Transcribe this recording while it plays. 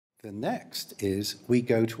The next is we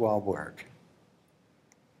go to our work.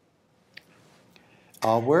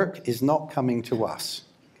 Our work is not coming to us.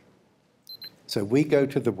 So we go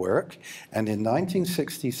to the work, and in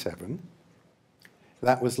 1967,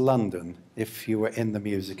 that was London. If you were in the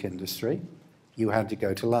music industry, you had to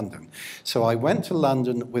go to London. So I went to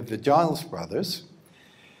London with the Giles brothers,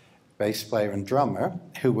 bass player and drummer,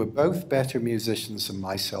 who were both better musicians than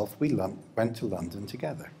myself. We went to London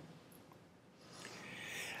together.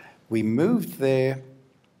 We moved there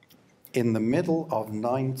in the middle of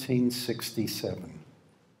 1967.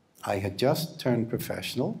 I had just turned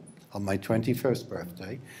professional on my 21st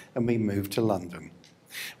birthday, and we moved to London.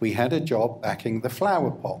 We had a job backing the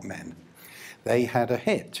Flower Pot Men. They had a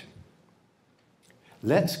hit.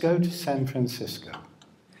 Let's go to San Francisco.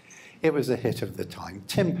 It was a hit of the time,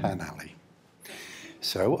 Tin Pan Alley.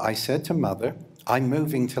 So I said to Mother, I'm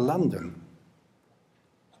moving to London.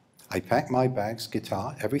 I packed my bags,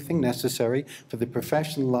 guitar, everything necessary for the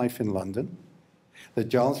professional life in London. The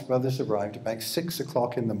Giles brothers arrived about 6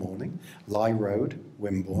 o'clock in the morning, Lye Road,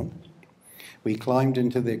 Wimborne. We climbed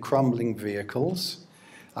into their crumbling vehicles,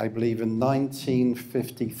 I believe a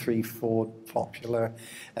 1953 Ford Popular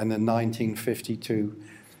and a 1952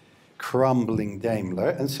 crumbling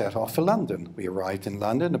Daimler, and set off for London. We arrived in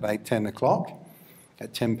London about 10 o'clock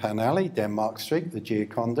at Tin Pan Alley, Denmark Street, the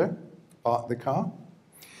Gioconda, parked the car,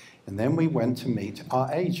 and then we went to meet our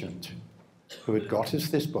agent, who had got us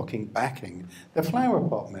this booking backing the Flower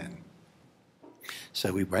Pot Men.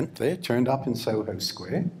 So we went there, turned up in Soho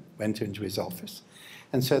Square, went into his office,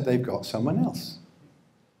 and said they've got someone else.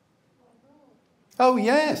 Oh,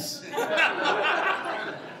 yes.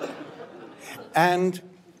 And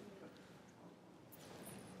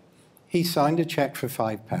he signed a cheque for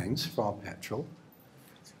 £5 for our petrol,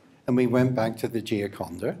 and we went back to the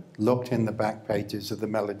Gioconda, looked in the back pages of the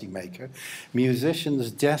Melody Maker.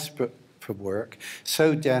 Musicians desperate for work,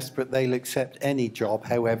 so desperate they'll accept any job,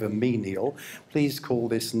 however menial. Please call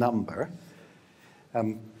this number.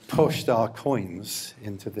 Pushed our coins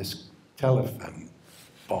into this telephone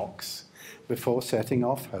box before setting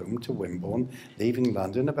off home to Wimborne, leaving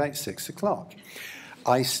London about 6 o'clock.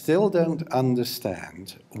 I still don't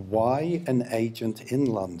understand why an agent in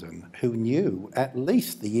London who knew, at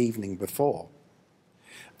least the evening before,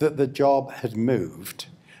 that the job had moved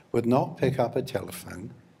would not pick up a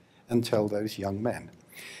telephone and tell those young men.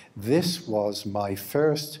 This was my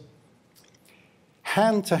first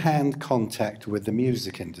hand-to-hand contact with the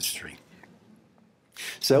music industry.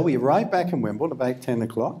 So we arrived back in Wimborne about 10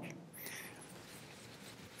 o'clock.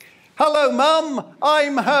 Hello, Mum,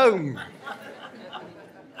 I'm home.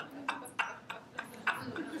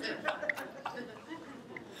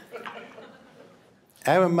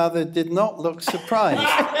 Our mother did not look surprised.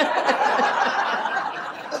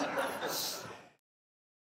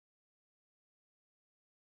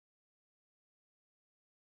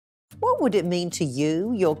 What would it mean to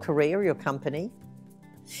you, your career, your company,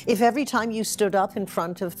 if every time you stood up in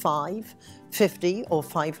front of 5, 50, or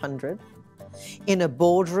 500, in a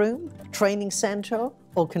boardroom, training center,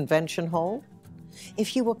 or convention hall,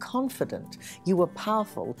 if you were confident, you were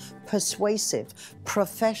powerful, persuasive,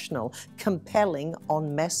 professional, compelling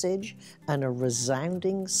on message, and a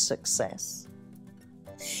resounding success?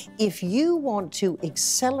 If you want to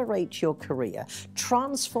accelerate your career,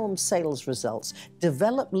 transform sales results,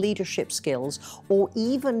 develop leadership skills, or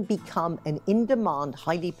even become an in-demand,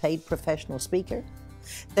 highly paid professional speaker,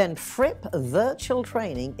 then Fripp Virtual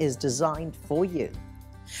Training is designed for you.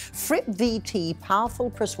 Fripp VT Powerful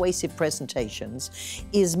Persuasive Presentations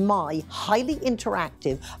is my highly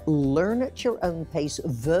interactive, learn-at-your-own-pace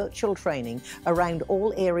virtual training around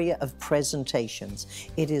all area of presentations.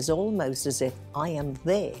 It is almost as if I am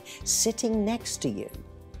there, sitting next to you,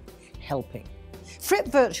 helping. Fripp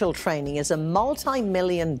Virtual Training is a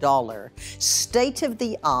multi-million-dollar,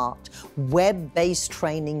 state-of-the-art, web-based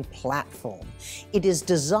training platform. It is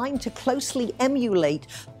designed to closely emulate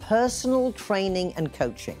personal training and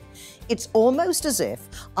coaching. It's almost as if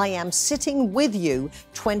I am sitting with you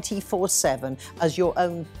 24/7 as your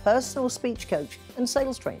own personal speech coach and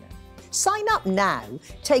sales trainer. Sign up now,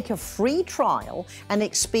 take a free trial, and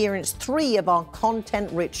experience 3 of our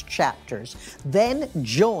content-rich chapters. Then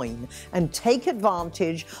join and take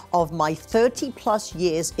advantage of my 30-plus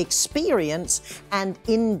years experience and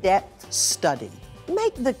in-depth study.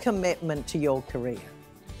 Make the commitment to your career.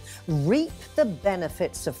 Reap the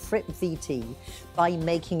benefits of Fripp VT by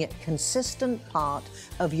making it a consistent part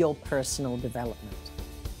of your personal development.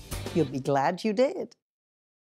 You'll be glad you did.